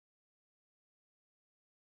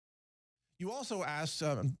You also asked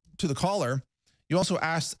to the caller, you also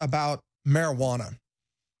asked about marijuana.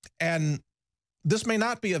 And this may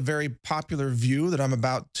not be a very popular view that I'm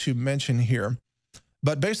about to mention here,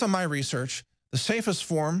 but based on my research, the safest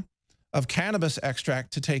form of cannabis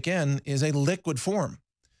extract to take in is a liquid form.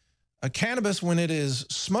 A cannabis, when it is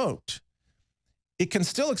smoked, it can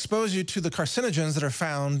still expose you to the carcinogens that are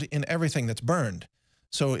found in everything that's burned.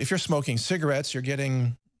 So if you're smoking cigarettes, you're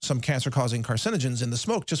getting some cancer-causing carcinogens in the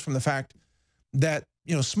smoke just from the fact that,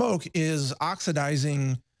 smoke is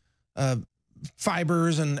oxidizing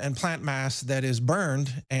fibers and plant mass that is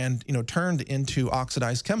burned and, turned into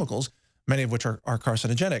oxidized chemicals, many of which are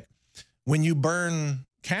carcinogenic. When you burn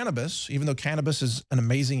cannabis, even though cannabis is an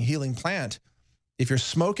amazing healing plant, if you're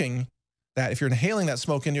smoking that, if you're inhaling that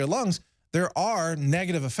smoke into your lungs, there are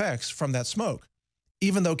negative effects from that smoke,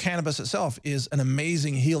 even though cannabis itself is an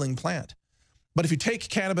amazing healing plant. But if you take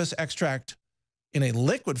cannabis extract in a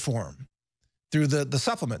liquid form through the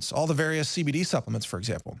supplements, all the various CBD supplements, for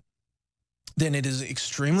example, then it is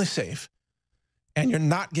extremely safe and you're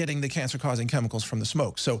not getting the cancer-causing chemicals from the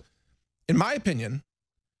smoke. So in my opinion,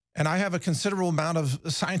 and I have a considerable amount of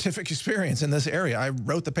scientific experience in this area. I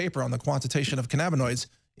wrote the paper on the quantitation of cannabinoids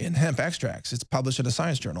in hemp extracts. It's published in a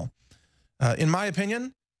science journal. In my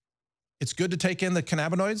opinion, it's good to take in the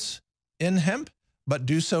cannabinoids in hemp, but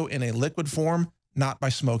do so in a liquid form, not by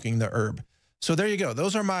smoking the herb. So there you go.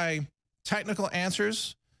 Those are my technical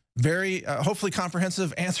answers, very hopefully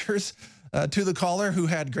comprehensive answers to the caller who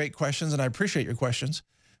had great questions, and I appreciate your questions.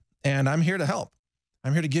 And I'm here to help.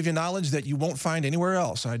 I'm here to give you knowledge that you won't find anywhere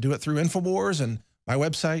else. I do it through InfoWars and my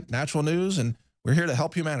website, Natural News, and we're here to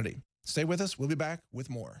help humanity. Stay with us. We'll be back with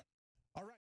more.